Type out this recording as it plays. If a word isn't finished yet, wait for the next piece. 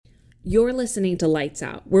You're listening to Lights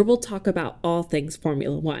Out, where we'll talk about all things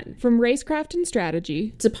Formula One. From racecraft and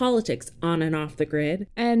strategy to politics on and off the grid.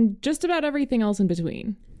 And just about everything else in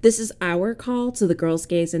between. This is our call to the girls,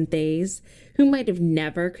 gays, and theys who might have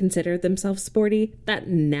never considered themselves sporty, that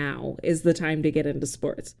now is the time to get into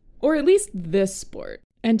sports. Or at least this sport.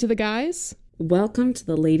 And to the guys, welcome to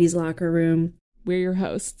the ladies' locker room. We're your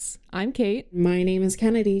hosts. I'm Cate. My name is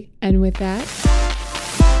Kennedy. And with that,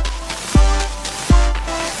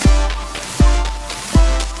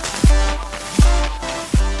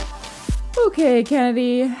 okay,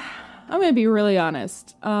 Kennedy, I'm going to be really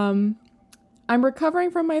honest. I'm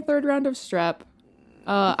recovering from my third round of strep.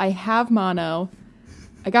 I have mono.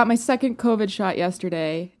 I got my second COVID shot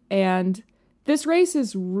yesterday, and this race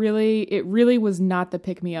really was not the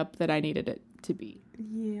pick-me-up that I needed it to be.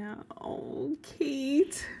 Yeah, oh,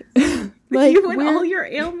 Cate. Like, you and all your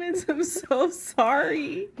ailments, I'm so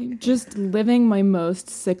sorry. Just living my most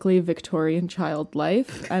sickly Victorian child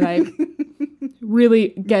life, and I'm really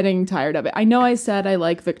getting tired of it. I know I said I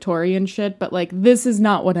like Victorian shit, but like this is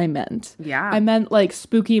not what I meant. Yeah. I meant like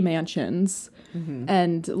spooky mansions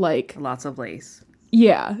and like lots of lace.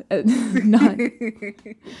 Yeah.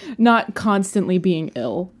 Not constantly being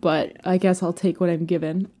ill, but I guess I'll take what I'm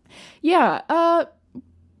given. Yeah,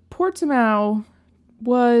 Portimão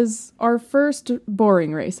was our first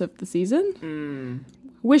boring race of the season.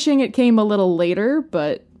 Wishing it came a little later,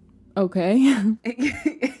 but okay.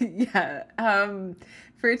 Yeah.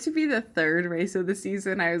 For it to be the third race of the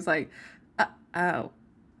season, I was like, oh,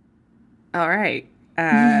 all right.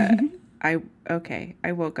 I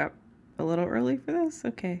woke up a little early for this.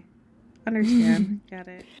 Okay. Understand. Get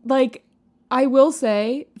it. Like, I will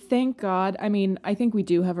say, thank God. I mean, I think we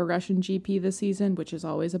do have a Russian GP this season, which is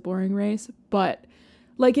always a boring race, but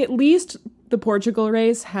like at least the Portugal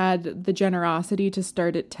race had the generosity to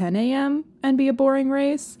start at 10 a.m. and be a boring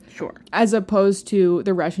race. Sure. As opposed to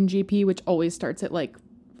the Russian GP, which always starts at like,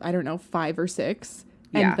 I don't know, 5 or 6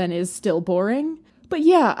 and then is still boring. But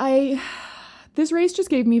yeah, this race just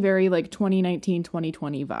gave me very like 2019,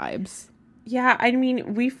 2020 vibes. Yeah, I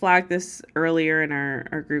mean, we flagged this earlier in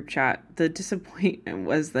our group chat. The disappointment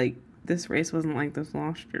was like this race wasn't like this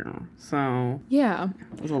last year. So yeah,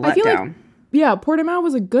 it was a letdown. Yeah, Portimão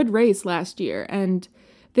was a good race last year. And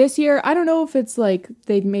this year, I don't know if it's like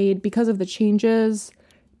they've made, because of the changes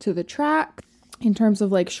to the track, in terms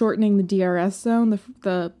of like shortening the DRS zone,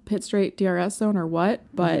 the pit straight DRS zone or what,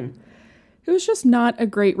 but it was just not a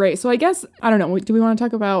great race. So I guess, I don't know, do we want to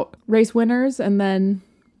talk about race winners and then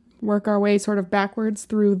work our way sort of backwards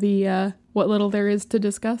through the what little there is to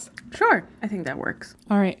discuss? Sure, I think that works.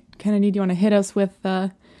 All right, Kennedy, do you want to hit us with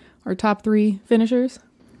our top 3 finishers?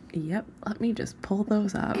 Yep, let me just pull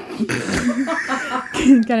those up.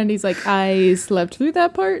 Kennedy's like, I slept through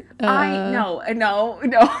that part. No.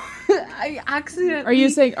 I accidentally. Are you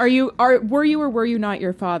saying were you or were you not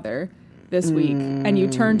your father this week and you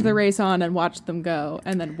turned the race on and watched them go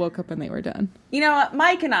and then woke up and they were done? You know what?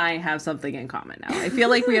 Mike and I have something in common now. I feel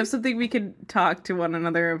like we have something we can talk to one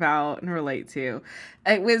another about and relate to.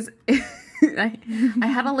 It was I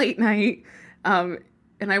had a late night and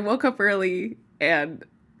I woke up early and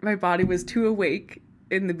my body was too awake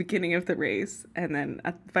in the beginning of the race. And then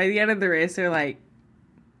by the end of the race, they're like,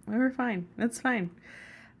 well, we're fine. That's fine.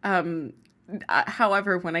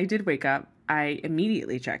 However, when I did wake up, I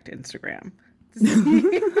immediately checked Instagram to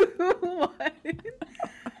see what.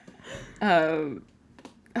 Oh,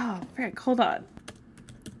 Frank, hold on.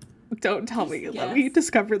 Don't tell me. Yes. Let me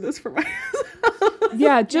discover this for myself.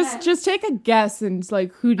 Yeah, just take a guess and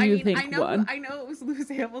like, who do you think won? I know it was Lewis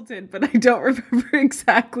Hamilton, but I don't remember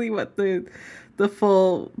exactly what the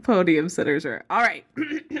full podium sitters were. All right,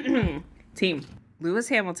 team. Lewis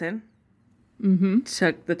Hamilton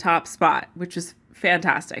took the top spot, which is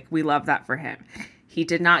fantastic. We love that for him. He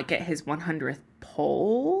did not get his 100th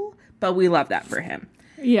pole, but we love that for him.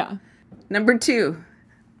 Yeah. Number 2,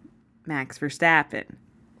 Max Verstappen.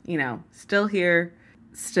 You know, still here,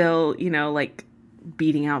 still, you know, like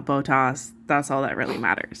beating out Bottas. That's all that really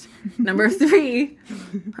matters. Number 3,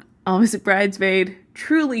 almost a bridesmaid,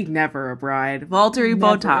 truly never a bride, Valtteri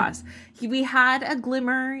Bottas. We had a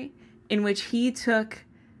glimmer in which he took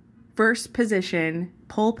first position,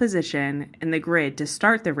 pole position in the grid to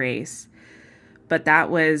start the race. But that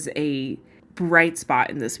was a bright spot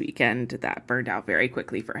in this weekend that burned out very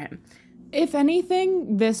quickly for him. If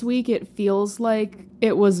anything, this week it feels like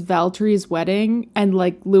it was Valtteri's wedding and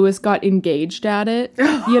like Lewis got engaged at it,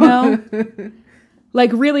 you know?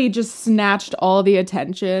 Like really just snatched all the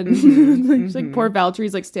attention. Like poor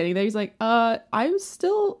Valtteri's like standing there. He's like, I'm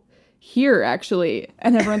still here, actually.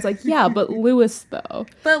 And everyone's like, yeah, but Lewis, though.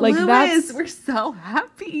 But like, Lewis, we're so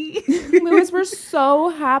happy. Lewis, we're so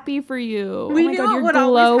happy for you. We oh my knew God, it you're would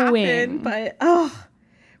glowing. always happen, but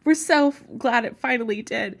we're so glad it finally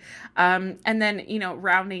did. And then,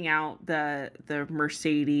 rounding out the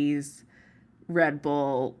Mercedes Red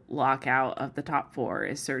Bull lockout of the top four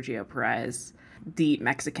is Sergio Perez, the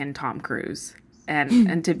Mexican Tom Cruise.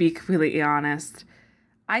 And to be completely honest,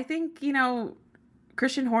 I think,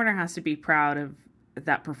 Christian Horner has to be proud of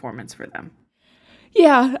that performance for them.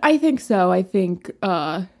 Yeah, I think so. I think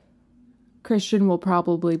Christian will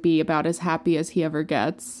probably be about as happy as he ever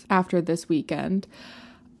gets after this weekend.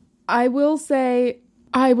 I will say,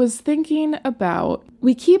 I was thinking about,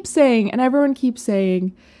 we keep saying, and everyone keeps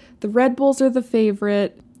saying, the Red Bulls are the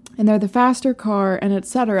favorite, and they're the faster car, and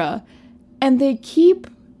etc. And they keep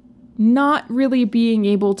not really being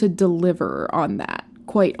able to deliver on that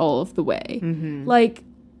quite all of the way. Mm-hmm. Like,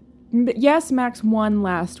 yes, Max won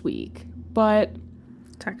last week, but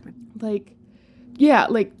technically,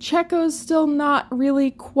 Checo's still not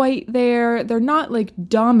really quite there. They're not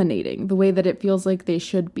dominating the way that it feels like they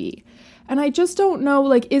should be. And I just don't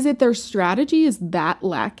know, is it their strategy is that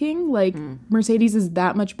lacking? Mercedes is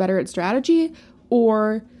that much better at strategy?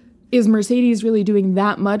 Or is Mercedes really doing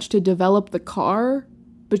that much to develop the car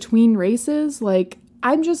between races?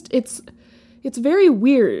 It's very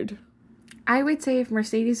weird. I would say if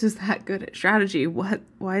Mercedes was that good at strategy, why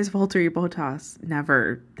is Valtteri Bottas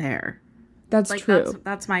never there? That's true.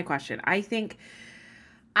 That's my question. I think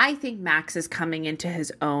Max is coming into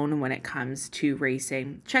his own when it comes to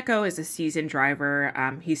racing. Checo is a seasoned driver.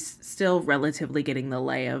 He's still relatively getting the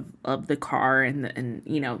lay of the car and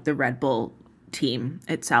the Red Bull team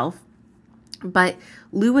itself. But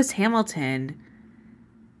Lewis Hamilton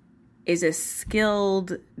is a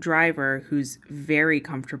skilled driver who's very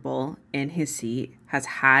comfortable in his seat, has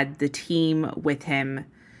had the team with him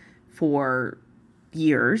for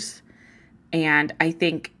years. And I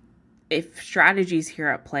think if strategy's here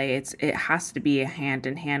at play, it has to be a hand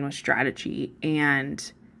in hand with strategy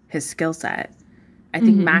and his skill set. I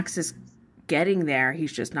think Max is getting there.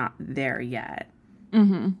 He's just not there yet.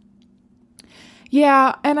 Mm-hmm.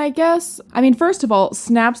 Yeah, and I guess, first of all,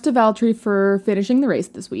 snaps to Valtteri for finishing the race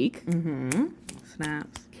this week. Mm-hmm.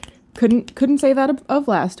 Snaps. Couldn't say that of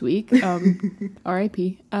last week.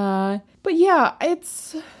 R.I.P. But yeah,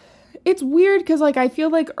 it's weird because I feel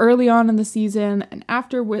like early on in the season and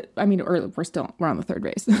after we're on the third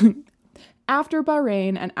race. After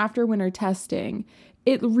Bahrain and after winter testing,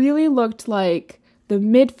 it really looked like the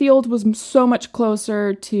midfield was so much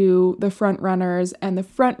closer to the front runners, and the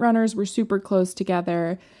front runners were super close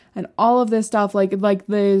together, and all of this stuff, like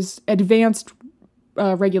these advanced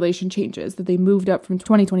regulation changes that they moved up from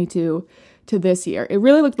 2022 to this year. It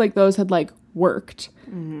really looked like those had worked.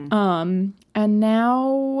 Mm-hmm. And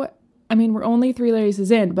now, we're only 3 races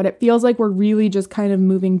in, but it feels like we're really just kind of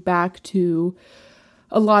moving back to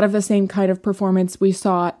a lot of the same kind of performance we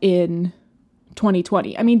saw in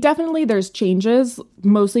 2020. Definitely there's changes,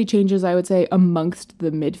 mostly changes, I would say, amongst the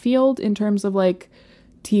midfield in terms of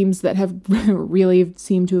teams that have really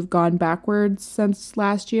seemed to have gone backwards since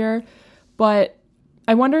last year. But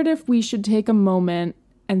I wondered if we should take a moment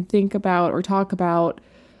and think about or talk about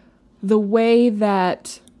the way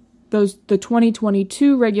that the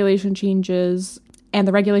 2022 regulation changes and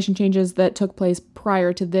the regulation changes that took place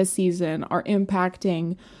prior to this season are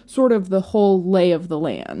impacting sort of the whole lay of the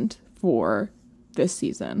land for this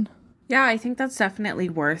season. Yeah, I think that's definitely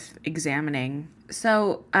worth examining.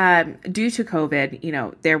 So, due to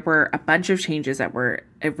COVID, there were a bunch of changes that were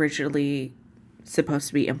originally supposed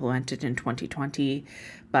to be implemented in 2020,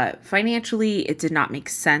 but financially it did not make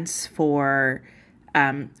sense for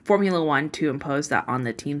Formula One to impose that on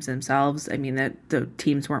the teams themselves. The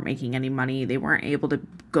teams weren't making any money. They weren't able to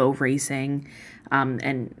go racing,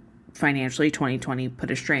 and financially 2020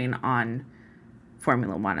 put a strain on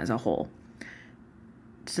Formula One as a whole.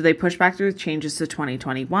 So they pushed back through changes to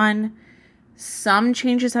 2021. Some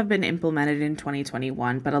changes have been implemented in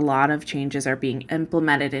 2021, but a lot of changes are being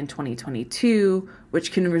implemented in 2022,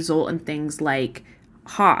 which can result in things like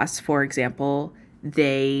Haas, for example.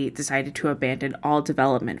 They decided to abandon all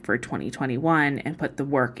development for 2021 and put the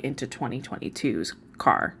work into 2022's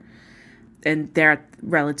car. And they're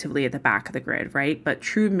relatively at the back of the grid, right? But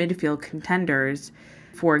true midfield contenders,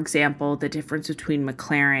 for example, the difference between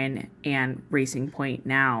McLaren and Racing Point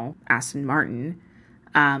now, Aston Martin,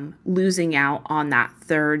 losing out on that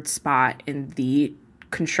third spot in the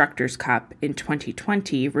Constructors' Cup in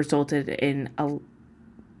 2020 resulted in a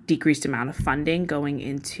decreased amount of funding going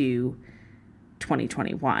into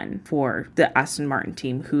 2021 for the Aston Martin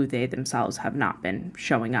team, who they themselves have not been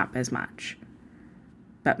showing up as much.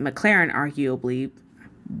 But McLaren, arguably,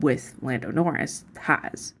 with Lando Norris,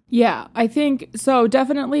 has. Yeah, I think so.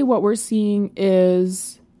 Definitely what we're seeing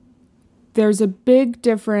is there's a big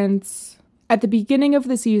difference at the beginning of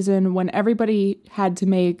the season when everybody had to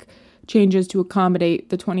make changes to accommodate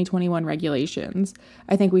the 2021 regulations.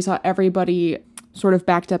 I think we saw everybody sort of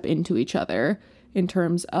backed up into each other in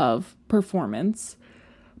terms of performance.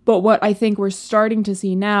 But what I think we're starting to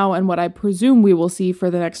see now, and what I presume we will see for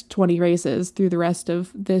the next 20 races through the rest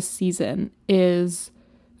of this season, is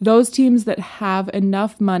those teams that have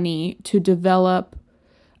enough money to develop,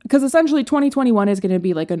 because essentially 2021 is going to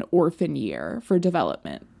be like an orphan year for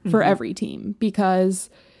development for every team, because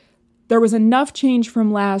there was enough change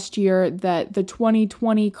from last year that the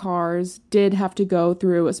 2020 cars did have to go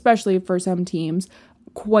through, especially for some teams,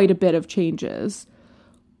 quite a bit of changes.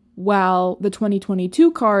 While the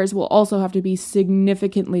 2022 cars will also have to be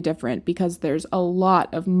significantly different because there's a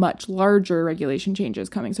lot of much larger regulation changes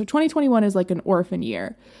coming. So 2021 is like an orphan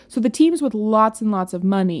year. So the teams with lots and lots of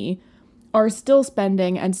money are still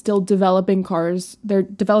spending and still developing cars. They're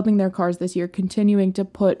developing their cars this year, continuing to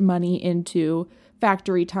put money into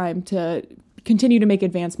factory time to continue to make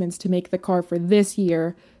advancements to make the car for this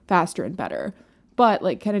year faster and better. But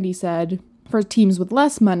like Kennedy said, for teams with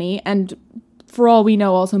less money, and for all we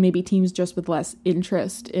know, also maybe teams just with less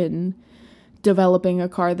interest in developing a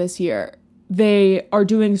car this year, they are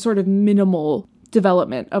doing sort of minimal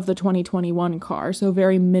development of the 2021 car. So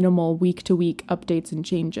very minimal week-to-week updates and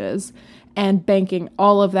changes, and banking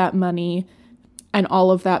all of that money and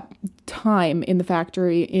all of that time in the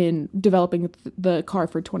factory in developing the car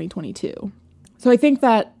for 2022. So I think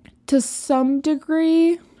that to some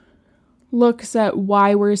degree looks at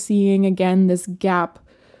why we're seeing again this gap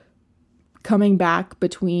coming back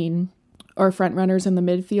between our front runners in the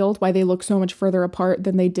midfield, why they look so much further apart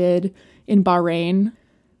than they did in Bahrain.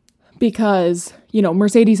 Because, you know,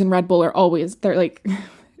 Mercedes and Red Bull are always, they're like,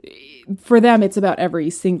 for them, it's about every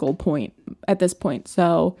single point at this point.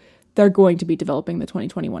 So they're going to be developing the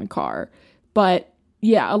 2021 car. But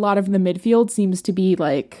yeah, a lot of the midfield seems to be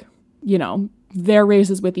like, you know, their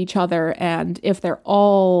races with each other. And if they're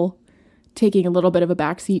all taking a little bit of a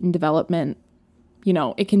backseat in development, you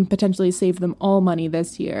know, it can potentially save them all money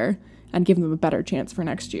this year and give them a better chance for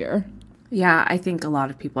next year. Yeah, I think a lot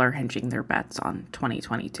of people are hinging their bets on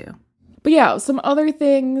 2022. But yeah, some other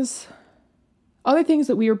things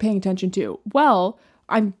that we were paying attention to. Well,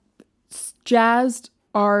 I'm jazzed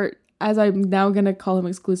as I'm now going to call him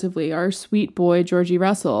exclusively, our sweet boy, Georgie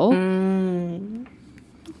Russell,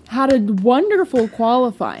 had a wonderful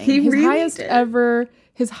qualifying.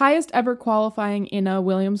 His highest ever qualifying in a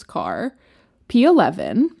Williams car.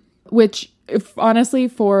 P11, which if honestly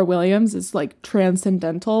for Williams is like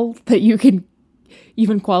transcendental that you can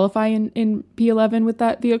even qualify in P11 with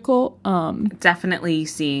that vehicle. Definitely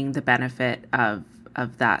seeing the benefit of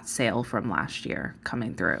that sale from last year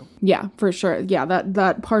coming through. Yeah, for sure. Yeah,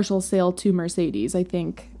 that partial sale to Mercedes, I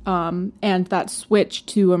think, and that switch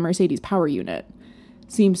to a Mercedes power unit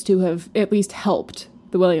seems to have at least helped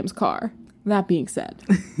the Williams car. That being said,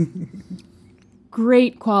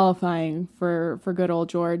 great qualifying for good old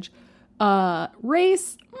George.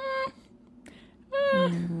 Race,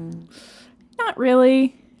 not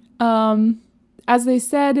really. As they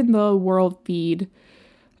said in the world feed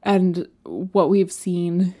and what we've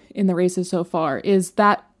seen in the races so far is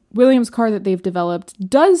that Williams car that they've developed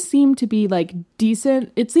does seem to be like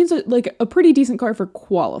decent. It seems like a pretty decent car for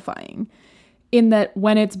qualifying in that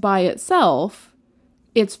when it's by itself,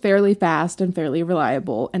 it's fairly fast and fairly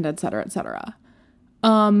reliable and et cetera, et cetera.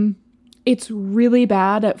 It's really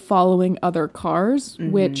bad at following other cars,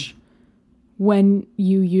 which when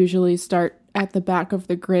you usually start at the back of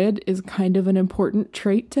the grid is kind of an important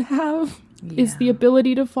trait to have, is the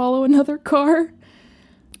ability to follow another car.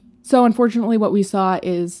 So unfortunately what we saw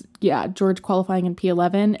is, George qualifying in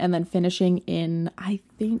P11 and then finishing in, I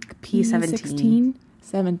think, P17.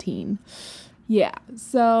 17. Yeah,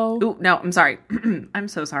 so... Oh, no, I'm sorry. I'm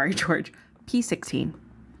so sorry, George. P16.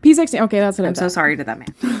 P16, okay, that's what I'm so sorry to that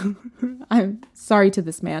man. I'm sorry to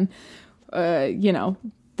this man.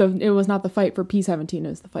 It was not the fight for P17, it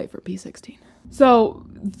was the fight for P16. So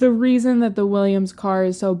the reason that the Williams car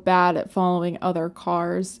is so bad at following other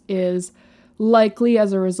cars is likely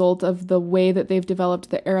as a result of the way that they've developed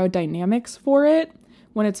the aerodynamics for it.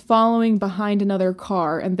 When it's following behind another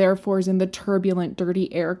car and therefore is in the turbulent,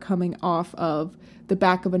 dirty air coming off of the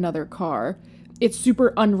back of another car, it's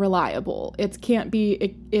super unreliable. It's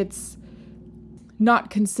not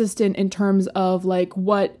consistent in terms of like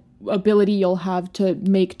what ability you'll have to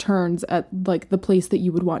make turns at like the place that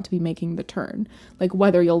you would want to be making the turn, like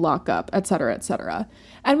whether you'll lock up, etc., etc.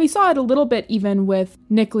 And we saw it a little bit even with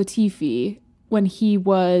Nick Latifi when he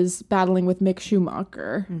was battling with Mick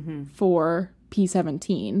Schumacher for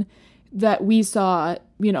P17, that we saw,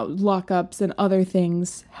 you know, lockups and other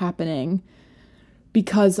things happening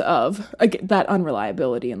because of that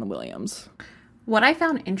unreliability in the Williams. What I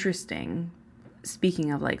found interesting,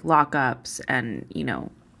 speaking of like lockups and, you know,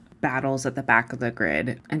 battles at the back of the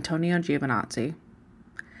grid, Antonio Giovinazzi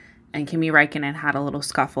and Kimi Räikkönen had a little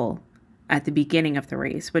scuffle at the beginning of the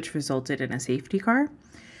race, which resulted in a safety car.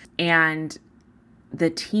 And the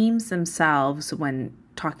teams themselves, when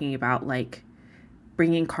talking about like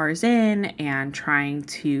bringing cars in and trying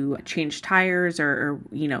to change tires or,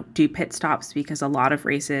 you know, do pit stops, because a lot of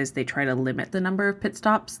races, they try to limit the number of pit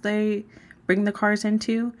stops they bring the cars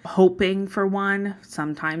into, hoping for one.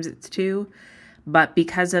 Sometimes it's two. But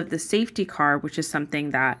because of the safety car, which is something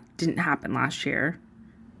that didn't happen last year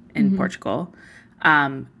in Portugal,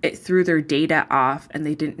 it threw their data off and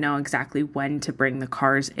they didn't know exactly when to bring the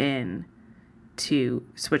cars in to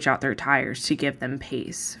switch out their tires to give them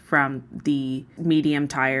pace from the medium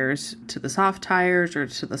tires to the soft tires, or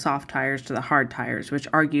to the soft tires to the hard tires, which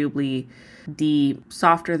arguably the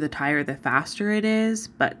softer the tire, the faster it is,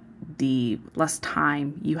 but the less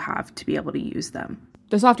time you have to be able to use them.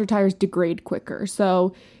 The softer tires degrade quicker,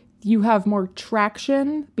 so you have more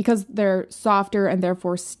traction because they're softer and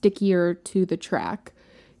therefore stickier to the track.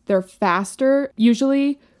 They're faster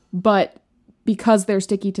usually, but because they're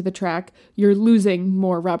sticky to the track, you're losing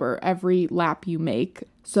more rubber every lap you make.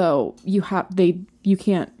 So you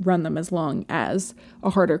can't run them as long as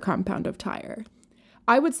a harder compound of tire.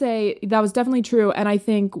 I would say that was definitely true, and I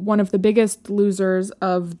think one of the biggest losers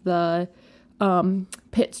of the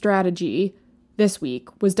pit strategy this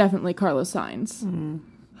week was definitely Carlos Sainz.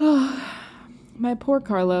 My poor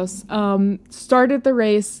Carlos. Started the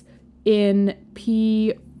race in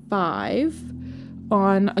P5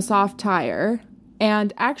 on a soft tire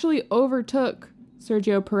and actually overtook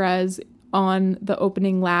Sergio Perez on the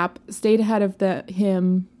opening lap, stayed ahead of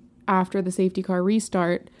him after the safety car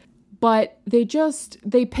restart, but they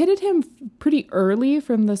pitted him pretty early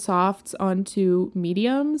from the softs onto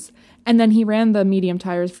mediums, and then he ran the medium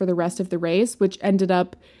tires for the rest of the race, which ended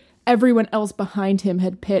up everyone else behind him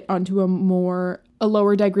had pit onto a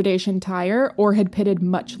lower degradation tire or had pitted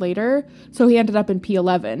much later. So he ended up in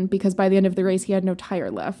P11 because by the end of the race, he had no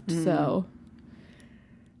tire left. So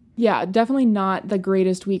yeah, definitely not the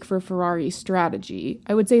greatest week for Ferrari strategy.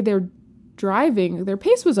 I would say their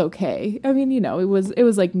pace was okay. I mean, you know, it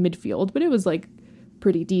was like midfield, but it was like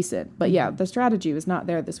pretty decent. But yeah, the strategy was not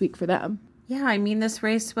there this week for them. Yeah, I mean, this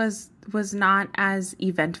race was not as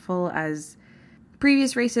eventful as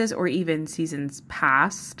previous races or even seasons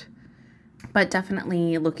past. But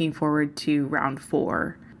definitely looking forward to round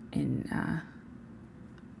 4 in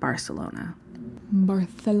Barcelona.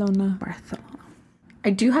 I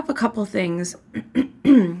do have a couple things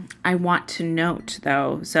I want to note,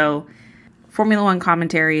 though. So Formula One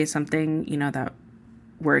commentary is something, you know, that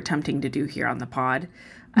we're attempting to do here on the pod,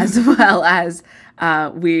 as well as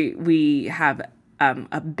we have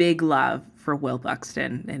a big love for Will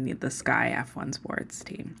Buxton and the Sky F1 Sports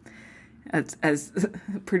team. As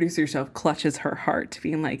producer Soph clutches her heart,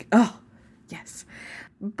 being like, oh, yes.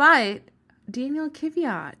 But Daniel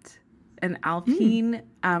Kvyat, an Alpine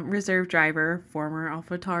reserve driver, former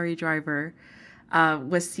AlphaTauri driver,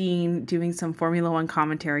 was seen doing some Formula One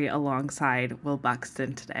commentary alongside Will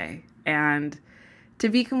Buxton today. And to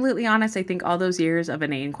be completely honest, I think all those years of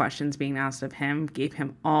inane questions being asked of him gave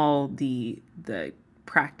him all the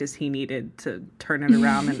practice he needed to turn it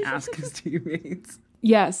around and ask his teammates.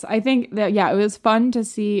 Yes, I think that, yeah, it was fun to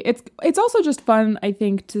see. It's also just fun, I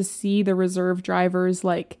think, to see the reserve drivers,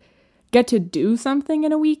 like, get to do something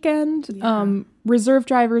in a weekend. Yeah. Reserve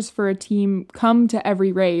drivers for a team come to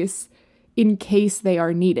every race in case they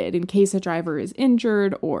are needed, in case a driver is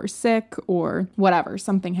injured or sick or whatever,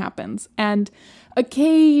 something happens. And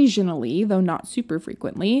occasionally, though not super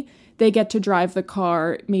frequently, they get to drive the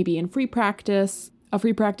car maybe in a free practice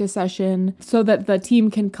session, so that the team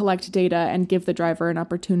can collect data and give the driver an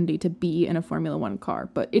opportunity to be in a Formula One car.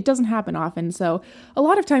 But it doesn't happen often. So a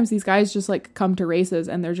lot of times these guys just like come to races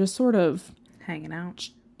and they're just sort of hanging out.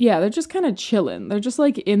 Yeah, they're just kind of chilling. They're just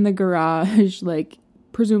like in the garage, like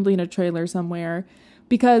presumably in a trailer somewhere,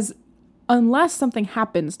 because unless something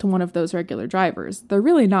happens to one of those regular drivers, they're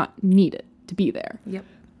really not needed to be there. Yep.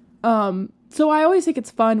 So I always think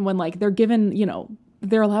it's fun when like they're given, you know,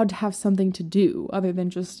 they're allowed to have something to do other than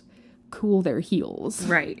just cool their heels.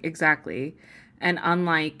 Right, exactly. And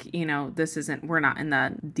unlike, we're not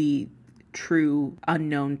in the true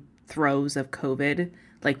unknown throes of COVID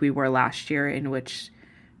like we were last year, in which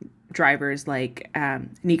drivers like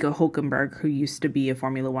Nico Hülkenberg, who used to be a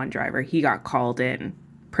Formula One driver, he got called in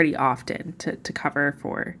pretty often to cover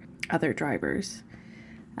for other drivers.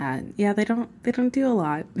 And they don't do a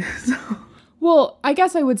lot. So. Well, I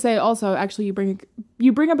guess I would say also, actually,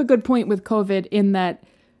 you bring up a good point with COVID, in that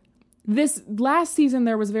this last season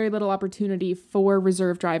there was very little opportunity for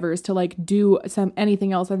reserve drivers to do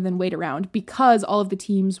anything else other than wait around, because all of the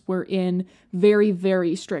teams were in very,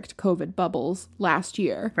 very strict COVID bubbles last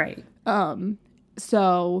year. Right.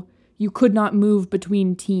 So you could not move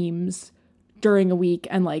between teams during a week,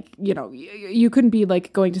 and you couldn't be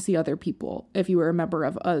going to see other people if you were a member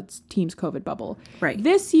of a team's COVID bubble. Right.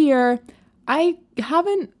 This year, I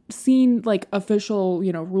haven't seen official,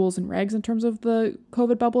 rules and regs in terms of the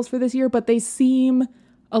COVID bubbles for this year, but they seem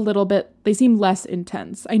less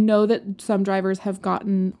intense. I know that some drivers have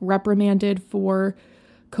gotten reprimanded for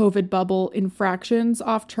COVID bubble infractions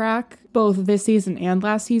off track, both this season and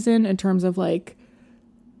last season, in terms of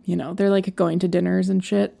they're going to dinners and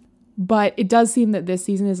shit. But it does seem that this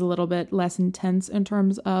season is a little bit less intense in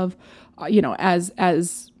terms of,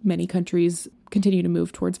 as many countries continue to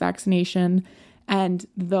move towards vaccination. And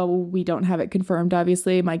though we don't have it confirmed,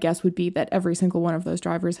 obviously, my guess would be that every single one of those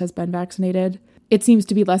drivers has been vaccinated. It seems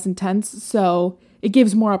to be less intense, so it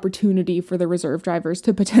gives more opportunity for the reserve drivers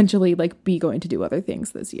to potentially be going to do other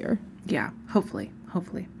things this year. Yeah, hopefully.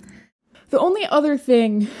 The only other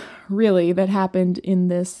thing really that happened in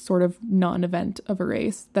this sort of non-event of a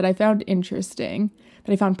race that I found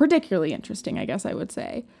particularly interesting, I guess I would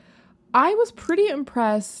say, I was pretty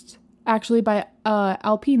impressed actually by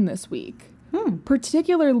Alpine this week.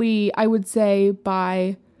 Particularly, I would say,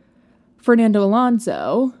 by Fernando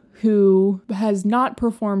Alonso, who has not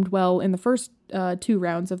performed well in the first 2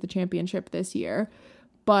 rounds of the championship this year.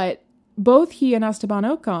 But both he and Esteban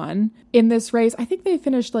Ocon in this race, I think they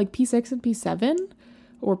finished P6 and P7,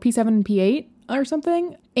 or P7 and P8 or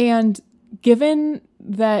something. And given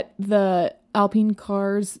that the Alpine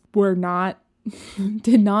cars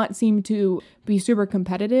did not seem to be super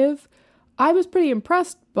competitive, I was pretty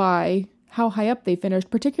impressed by how high up they finished.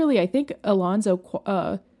 Particularly, I think Alonso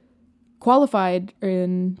qualified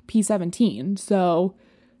in P17. So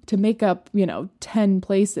to make up, 10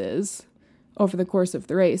 places over the course of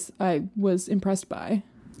the race, I was impressed by.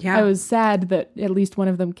 Yeah. I was sad that at least one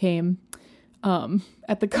of them came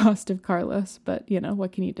at the cost of Carlos, but,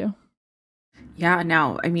 what can you do? Yeah,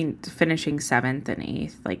 no, I mean, finishing 7th and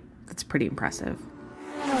 8th, that's pretty impressive.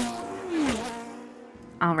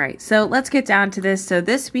 All right, so let's get down to this. So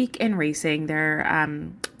this week in racing, there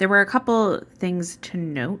were a couple things to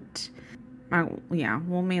note.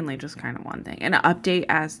 Well, mainly just kind of one thing. An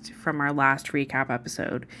update from our last recap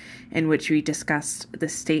episode, in which we discussed the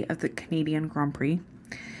state of the Canadian Grand Prix.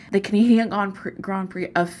 The Canadian Grand Prix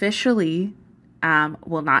officially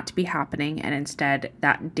will not be happening, and instead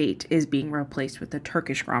that date is being replaced with the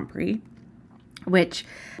Turkish Grand Prix, which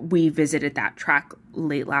we visited that track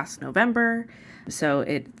late last November. So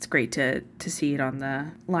it's great to see it on the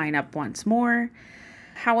lineup once more.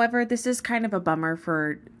 However, this is kind of a bummer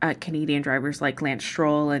for Canadian drivers like Lance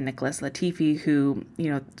Stroll and Nicholas Latifi, who,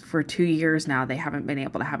 for 2 years now, they haven't been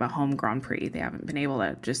able to have a home Grand Prix. They haven't been able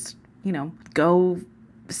to just, go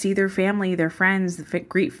see their family, their friends,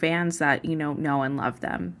 greet fans that, know and love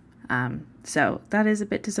them. So that is a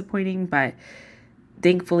bit disappointing, but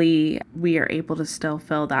thankfully, we are able to still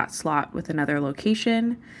fill that slot with another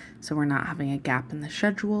location, so we're not having a gap in the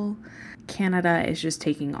schedule. Canada is just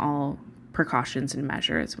taking all precautions and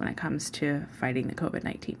measures when it comes to fighting the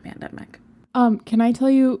COVID-19 pandemic. Can I tell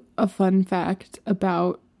you a fun fact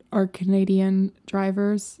about our Canadian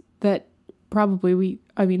drivers that probably we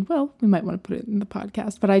might want to put it in the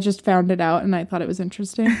podcast, but I just found it out and I thought it was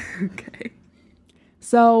interesting. Okay.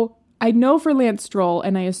 So I know for Lance Stroll,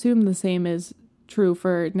 and I assume the same is true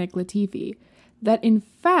for Nick Latifi, that in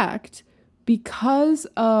fact, because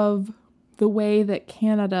of the way that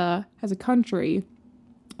Canada as a country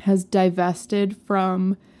has divested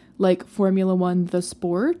from Formula One, the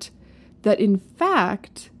sport, that in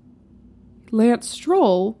fact, Lance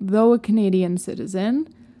Stroll, though a Canadian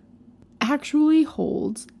citizen, actually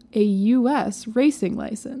holds a U.S. racing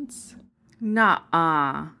license.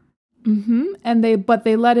 Nuh-uh. And they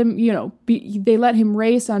let him, they let him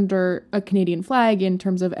race under a Canadian flag in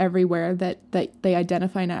terms of everywhere that they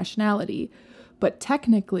identify nationality. But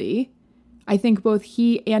technically, I think both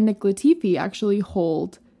he and Nick Latifi actually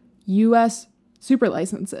hold U.S. super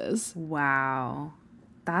licenses. Wow.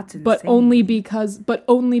 That's insane. But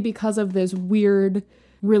only because of this weird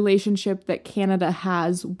relationship that Canada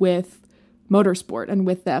has with motorsport and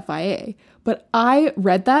with the FIA. But I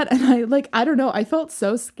read that and I don't know, I felt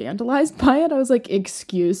so scandalized by it. I was like,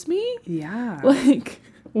 excuse me? Yeah. Like,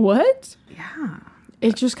 what? Yeah.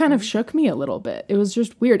 It just kind of shook me a little bit. It was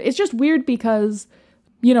just weird. It's just weird because,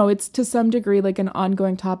 you know, it's to some degree like an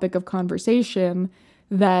ongoing topic of conversation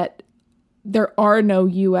that there are no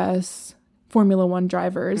U.S. Formula One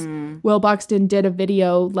drivers. Will Buxton did a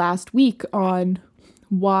video last week on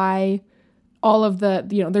why all of the,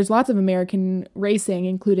 you know, there's lots of American racing,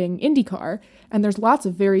 including IndyCar, and there's lots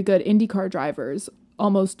of very good IndyCar drivers,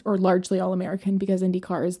 almost or largely all American because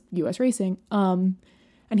IndyCar is U.S. racing.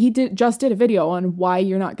 And he just did a video on why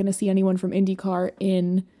you're not going to see anyone from IndyCar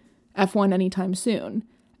in F1 anytime soon.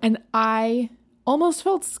 And I almost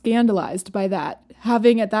felt scandalized by that,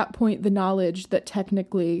 having at that point the knowledge that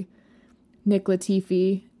technically Nick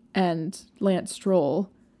Latifi and Lance Stroll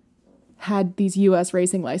had these U.S.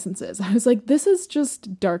 racing licenses. I was like, this is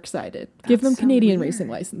just dark-sided. Give them so Canadian weird. Racing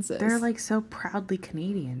licenses. They're like so proudly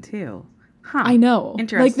Canadian too. Huh. I know.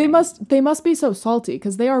 Interesting. Like they must be so salty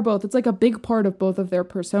because they are both. It's like a big part of both of their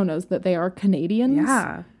personas that they are Canadians.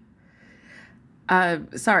 Yeah.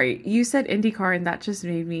 Sorry, you said IndyCar, and that just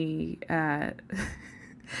made me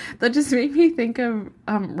think of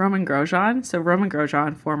Roman Grosjean. So Roman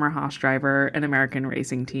Grosjean, former Haas driver, an American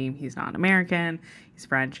racing team. He's not American. He's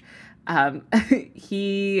French.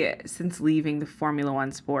 He, since leaving the Formula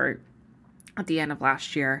One sport at the end of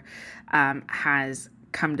last year, has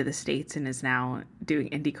come to the States and is now doing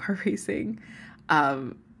IndyCar racing.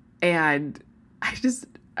 And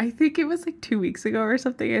I think it was like 2 weeks ago or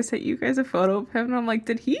something, I sent you guys a photo of him and I'm like,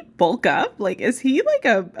 did he bulk up? Like, is he like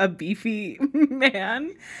a beefy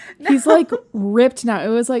man? No. He's like ripped now. It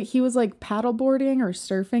was like he was like paddleboarding or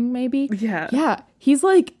surfing maybe. Yeah. Yeah. He's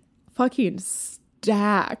like fucking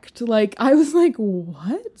stacked. Like I was like,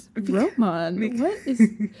 what? Roman, what is...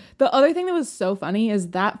 The other thing that was so funny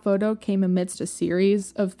is that photo came amidst a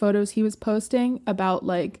series of photos he was posting about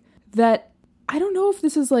like that. I don't know if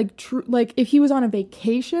this is like true, like if he was on a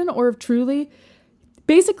vacation or if truly,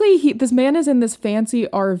 basically this man is in this fancy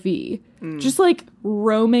RV, just like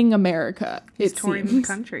roaming America. He's touring the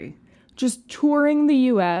country, just touring the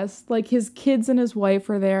U.S. Like his kids and his wife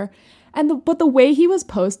are there, but the way he was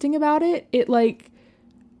posting about it, it like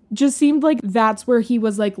just seemed like that's where he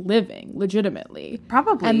was like living legitimately,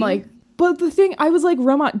 probably, and like. But the thing, I was like,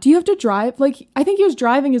 Roman, do you have to drive? Like, I think he was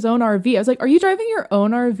driving his own RV. I was like, are you driving your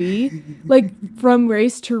own RV? Like, from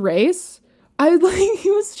race to race? He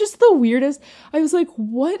was just the weirdest. I was like,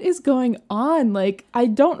 what is going on? Like, I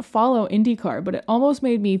don't follow IndyCar, but it almost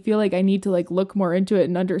made me feel like I need to, like, look more into it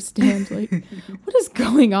and understand, like, what is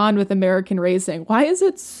going on with American racing? Why is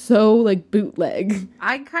it so, like, bootleg?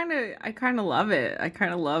 I kind of love it. I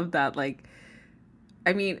kind of love that, like,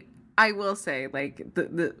 I mean... I will say, like,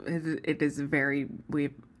 it is we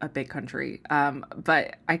have a big country,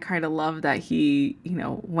 but I kind of love that he, you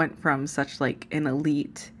know, went from such, like, an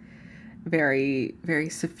elite, very, very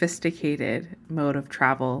sophisticated mode of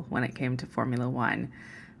travel when it came to Formula One,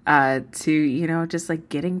 to, you know, just, like,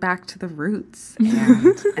 getting back to the roots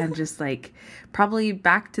and just, like, probably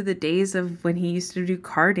back to the days of when he used to do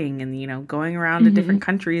karting and, you know, going around to different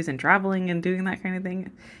countries and traveling and doing that kind of thing.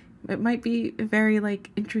 It might be a very,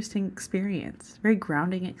 like, interesting experience. Very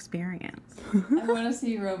grounding experience. I want to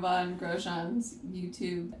see Roman Grosjean's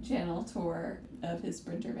YouTube channel tour of his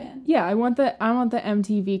Sprinter van. Yeah, I want the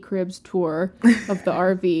MTV Cribs tour of the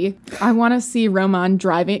RV. I want to see Roman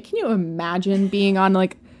driving it. Can you imagine being on,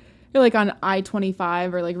 like, you're like on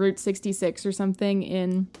I-25 or like Route 66 or something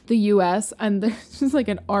in the US and there's just like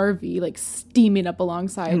an RV like steaming up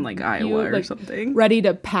alongside in like Iowa or like, something, ready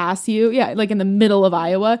to pass you. Yeah, like in the middle of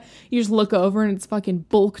Iowa. You just look over and it's fucking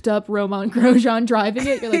bulked up Roman Grosjean driving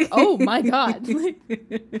it. You're like, oh my God.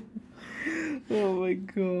 Oh my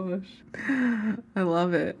gosh. I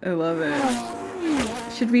love it.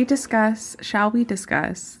 Shall we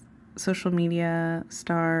discuss social media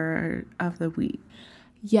star of the week?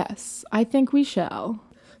 Yes, I think we shall.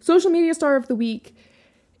 Social media star of the week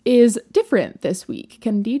is different this week.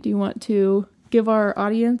 Kennedy, do you want to give our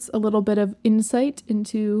audience a little bit of insight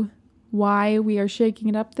into why we are shaking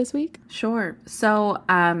it up this week? Sure. So,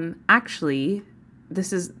 actually,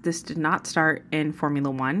 this did not start in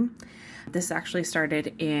Formula One. This actually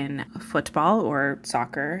started in football or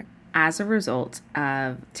soccer as a result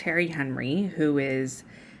of Terry Henry, who is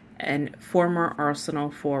a former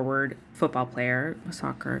Arsenal forward football player,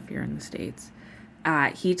 soccer if you're in the States.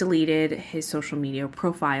 He deleted his social media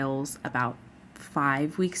profiles about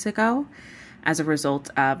 5 weeks ago as a result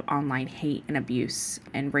of online hate and abuse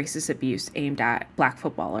and racist abuse aimed at Black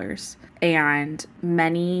footballers. And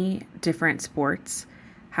many different sports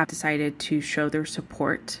have decided to show their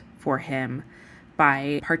support for him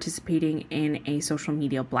by participating in a social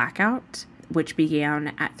media blackout, which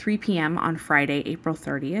began at 3 p.m. on Friday, April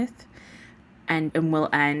 30th, and will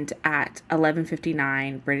end at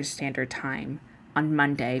 11:59 British Standard Time on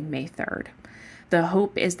Monday, May 3rd. The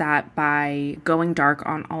hope is that by going dark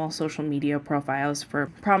on all social media profiles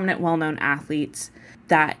for prominent, well-known athletes,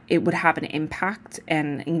 that it would have an impact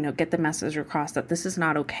and, get the message across that this is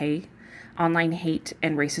not okay. Online hate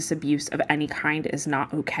and racist abuse of any kind is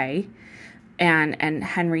not okay. And Terry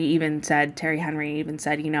Henry even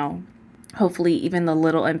said, hopefully even the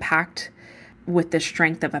little impact with the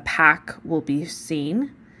strength of a pack will be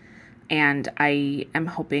seen. And I am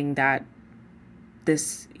hoping that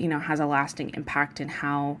this, has a lasting impact in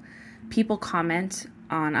how people comment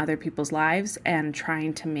on other people's lives and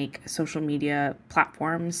trying to make social media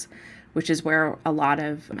platforms, which is where a lot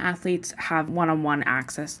of athletes have one-on-one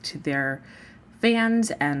access to their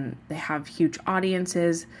fans and they have huge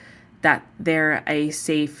audiences, that they're a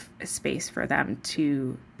safe space for them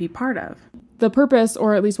to be part of. The purpose,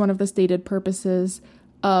 or at least one of the stated purposes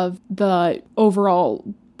of the overall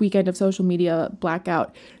weekend of social media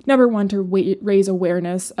blackout, number one, to raise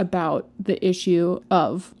awareness about the issue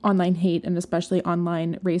of online hate and especially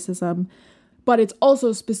online racism. But it's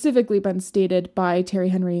also specifically been stated by Terry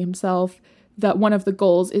Henry himself that one of the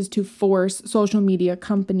goals is to force social media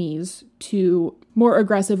companies to more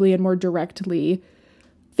aggressively and more directly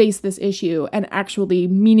face this issue and actually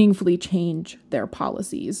meaningfully change their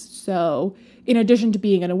policies. So in addition to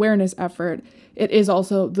being an awareness effort, it is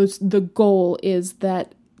also the goal is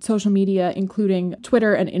that social media, including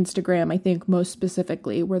Twitter and Instagram, I think most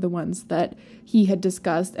specifically, were the ones that he had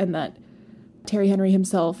discussed and that Terry Henry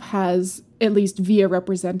himself has, at least via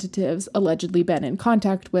representatives, allegedly been in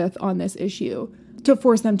contact with on this issue, to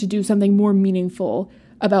force them to do something more meaningful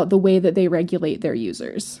about the way that they regulate their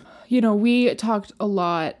users. We talked a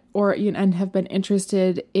lot and have been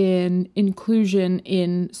interested in inclusion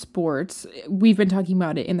in sports. We've been talking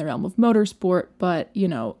about it in the realm of motorsport, but,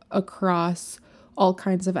 across all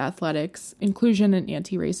kinds of athletics, inclusion and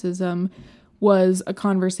anti-racism was a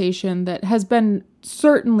conversation that has been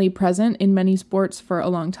certainly present in many sports for a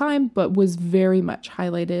long time, but was very much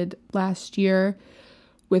highlighted last year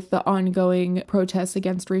with the ongoing protests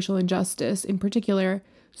against racial injustice in particular.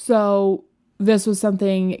 So this was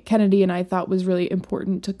something Kennedy and I thought was really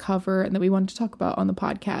important to cover and that we wanted to talk about on the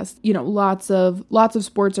podcast. Lots of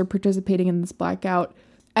sports are participating in this blackout,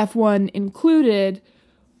 F1 included,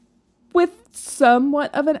 with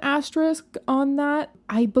somewhat of an asterisk on that.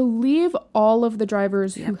 I believe all of the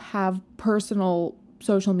drivers who have personal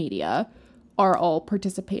social media are all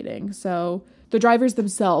participating. So the drivers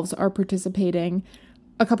themselves are participating.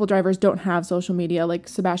 A couple drivers don't have social media, like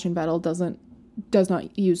Sebastian Vettel does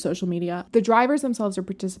not use social media. The drivers themselves are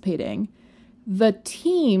participating. The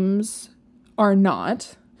teams are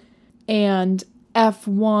not. And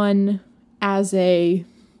F1 as a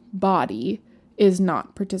body is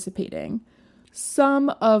not participating. Some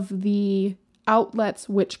of the outlets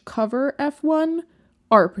which cover F1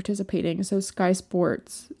 are participating. So Sky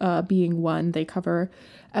Sports being one, they cover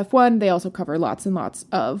F1. They also cover lots and lots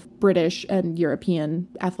of British and European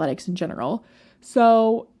athletics in general.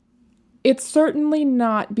 So it's certainly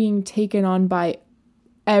not being taken on by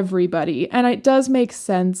everybody. And it does make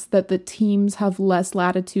sense that the teams have less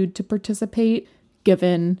latitude to participate,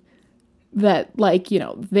 given that,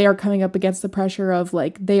 they are coming up against the pressure of,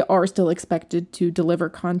 they are still expected to deliver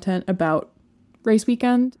content about race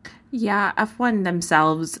weekend. Yeah, F1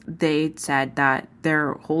 themselves, they said that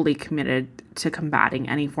they're wholly committed to combating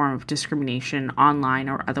any form of discrimination online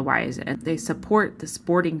or otherwise. And they support the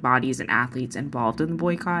sporting bodies and athletes involved in the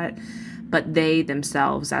boycott, but they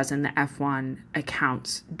themselves, as in the F1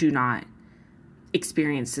 accounts, do not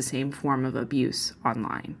experience the same form of abuse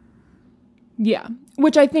online. Yeah,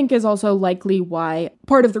 which I think is also likely why,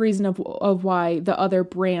 part of the reason of why the other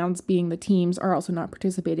brands, being the teams, are also not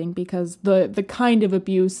participating, because the kind of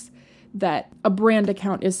abuse that a brand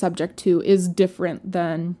account is subject to is different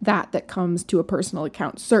than that comes to a personal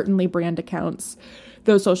account. Certainly brand accounts,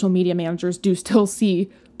 those social media managers do still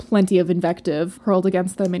see plenty of invective hurled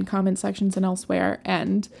against them in comment sections and elsewhere.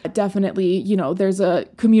 And definitely, there's a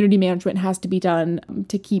community management has to be done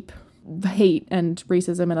to keep hate and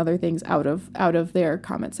racism and other things out of their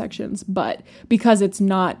comment sections. But because it's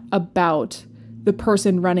not about the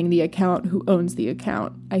person running the account who owns the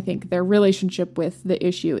account, I think their relationship with the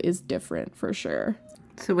issue is different for sure.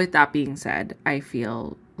 So with that being said, I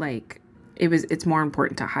feel like it's more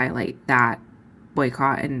important to highlight that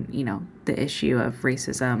boycott and, you know, the issue of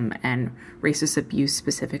racism and racist abuse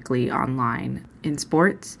specifically online in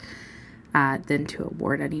sports than to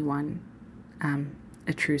award anyone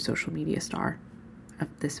a true social media star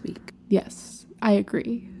of this week. Yes, I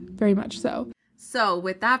agree. Very much so. So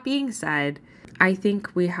with that being said, I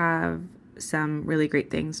think we have some really great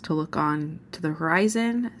things to look on to the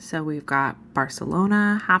horizon. So we've got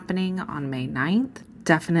Barcelona happening on May 9th.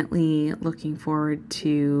 Definitely looking forward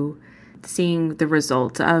to seeing the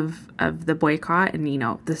results of the boycott and, you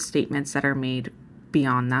know, the statements that are made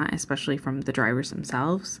beyond that, especially from the drivers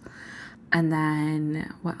themselves. And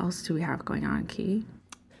then what else do we have going on, Kate?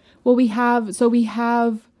 Well, we have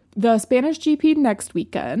the Spanish GP next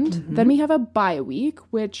weekend. Mm-hmm. Then we have a bye week,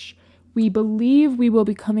 which we believe we will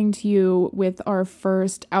be coming to you with our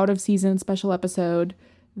first out of season special episode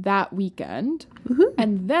that weekend. Mm-hmm.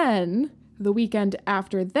 And then the weekend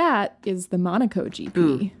after that is the Monaco GP.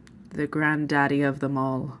 Ooh, the granddaddy of them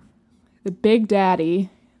all. The big daddy.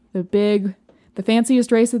 The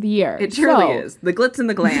fanciest race of the year. It truly is. The glitz and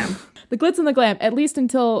the glam. The glitz and the glam, at least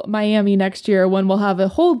until Miami next year, when we'll have a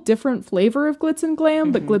whole different flavor of glitz and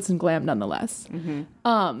glam, mm-hmm. but glitz and glam nonetheless.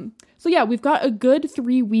 Mm-hmm. So yeah, we've got a good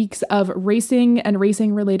 3 weeks of racing and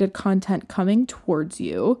racing related content coming towards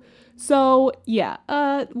you. So yeah,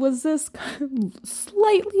 was this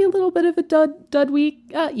slightly a little bit of a dud week?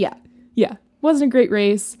 Yeah. Wasn't a great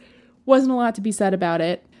race. Wasn't a lot to be said about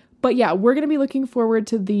it. But yeah, we're going to be looking forward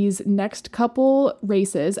to these next couple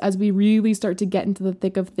races as we really start to get into the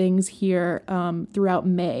thick of things here throughout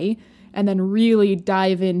May, and then really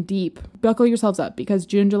dive in deep. Buckle yourselves up, because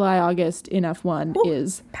June, July, August in F1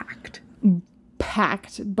 is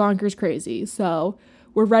packed, bonkers crazy. So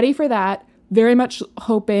we're ready for that. Very much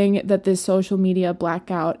hoping that this social media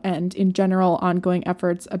blackout and in general ongoing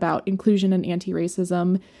efforts about inclusion and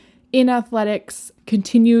anti-racism in athletics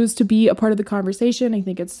continues to be a part of the conversation. I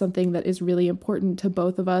think it's something that is really important to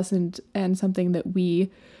both of us and something that we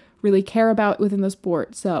really care about within the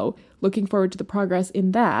sport. So looking forward to the progress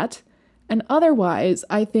in that. And otherwise,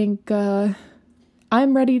 I think I'm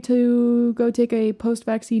ready to go take a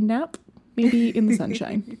post-vaccine nap, maybe in the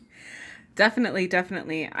sunshine. Definitely.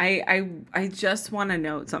 I just want to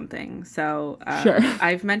note something. So sure.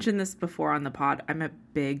 I've mentioned this before on the pod. I'm a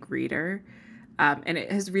big reader. And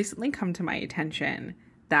it has recently come to my attention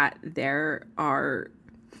that there are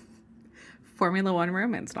Formula One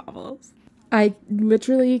romance novels. I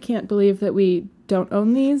literally can't believe that we don't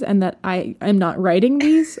own these and that I am not writing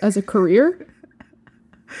these as a career.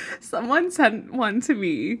 Someone sent one to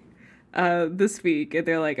me this week, and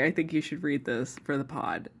they're like, I think you should read this for the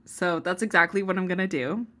pod. So that's exactly what I'm going to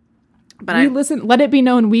do. But let it be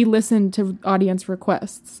known, we listen to audience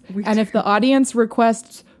requests. And if the audience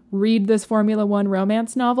requests read this Formula One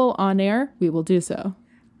romance novel on air, we will do so.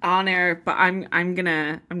 On air, but I'm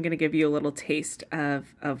gonna give you a little taste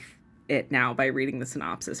of it now by reading the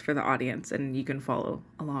synopsis for the audience, and you can follow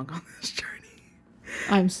along on this journey.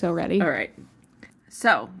 I'm so ready. All right.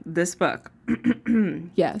 So this book,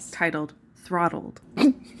 yes, titled "Throttled"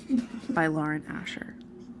 by Lauren Asher,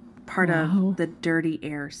 part of the Dirty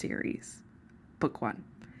Air series, book 1.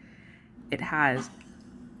 It has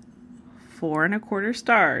 4.25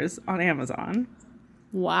 stars on Amazon.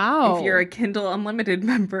 Wow. If you're a Kindle Unlimited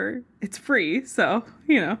member, it's free. So,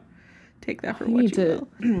 take that for what you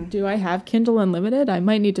will. Do I have Kindle Unlimited? I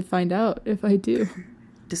might need to find out if I do.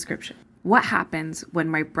 Description. What happens when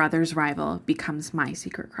my brother's rival becomes my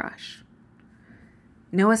secret crush?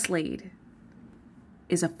 Noah Slade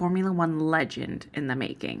is a Formula One legend in the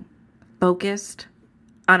making. Focused,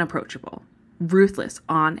 unapproachable, ruthless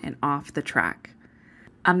on and off the track.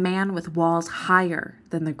 A man with walls higher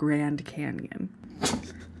than the Grand Canyon.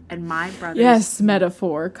 And my brother's... Yes,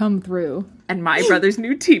 metaphor, come through. And my brother's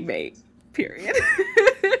new teammate. Period.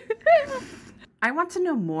 I want to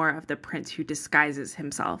know more of the prince who disguises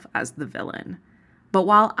himself as the villain. But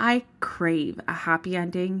while I crave a happy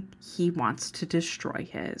ending, he wants to destroy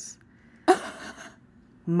his.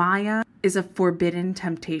 Maya is a forbidden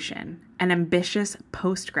temptation, an ambitious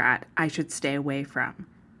post-grad I should stay away from.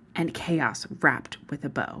 And chaos wrapped with a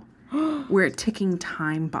bow. We're a ticking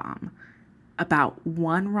time bomb, about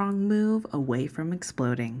one wrong move away from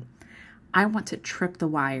exploding. I want to trip the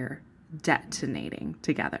wire, detonating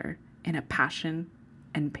together in a passion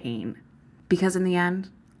and pain. Because in the end,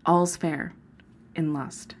 all's fair in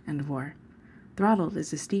lust and war. Throttled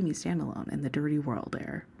is a steamy standalone in the dirty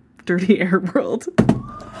air world.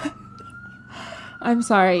 I'm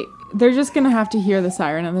sorry. They're just going to have to hear the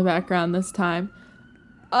siren in the background this time.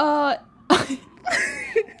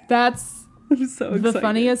 That's I'm so excited. The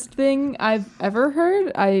funniest thing I've ever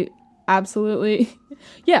heard. absolutely.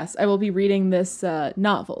 Yes, I will be reading this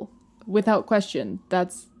novel. Without question.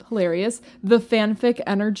 That's hilarious. The fanfic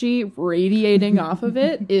energy radiating off of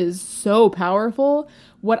it is so powerful.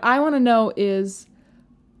 What I want to know is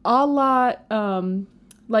a lot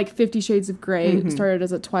like 50 Shades of Grey started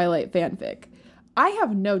as a Twilight fanfic. I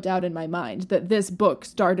have no doubt in my mind that this book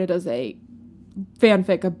started as a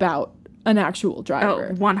fanfic about an actual driver.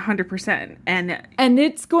 Oh, 100%. And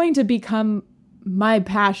it's going to become my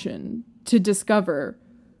passion to discover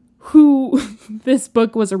who this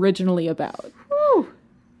book was originally about. Whew,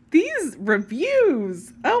 these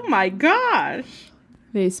reviews, oh my gosh.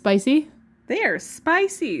 They spicy? They are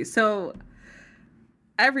spicy. So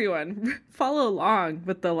everyone, follow along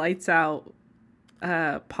with the Lights Out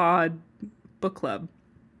pod book club.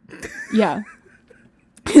 Yeah.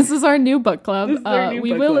 This is our new book club.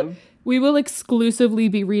 We will exclusively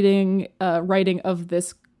be reading writing of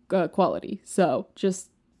this quality. So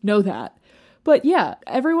just know that. But yeah,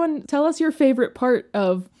 everyone tell us your favorite part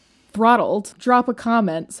of Throttled. Drop a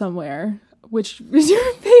comment somewhere. Which is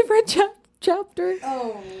your favorite chapter?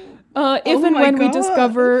 If and when we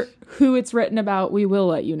discover who it's written about, we will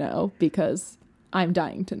let you know because I'm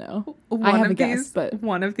dying to know. I have a guess, but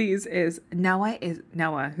one of these is Noah,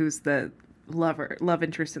 who's the love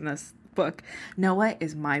interest in this book. Noah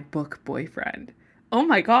is my book boyfriend. Oh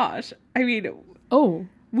my gosh. I mean,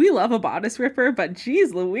 we love a bodice ripper, but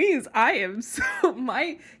geez Louise, I am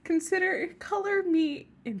color me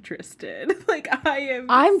interested. Like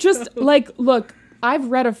I'm just look, I've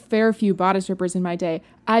read a fair few bodice rippers in my day.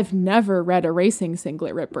 I've never read a racing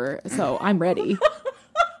singlet ripper, so I'm ready.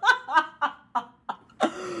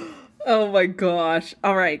 Oh my gosh.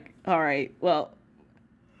 All right. Well,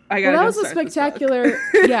 that was a spectacular,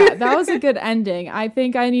 yeah, that was a good ending. I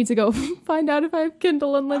think I need to go find out if I have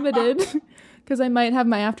Kindle Unlimited. Because I might have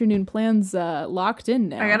my afternoon plans locked in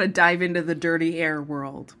now. I gotta dive into the dirty air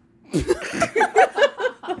world.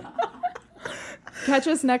 Catch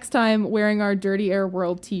us next time wearing our Dirty Air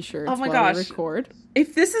World t-shirts while we record.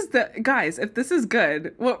 If this is if this is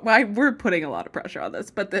good, we're putting a lot of pressure on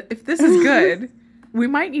this, but if this is good, we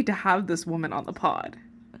might need to have this woman on the pod.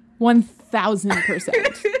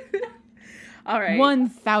 1,000%. All right.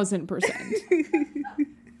 1,000%.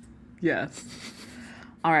 Yes.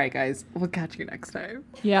 All right, guys. We'll catch you next time.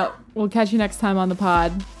 Yeah, we'll catch you next time on the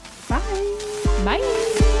pod. Bye. Bye.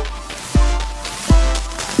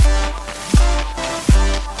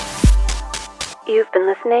 You've been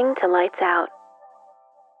listening to Lights Out.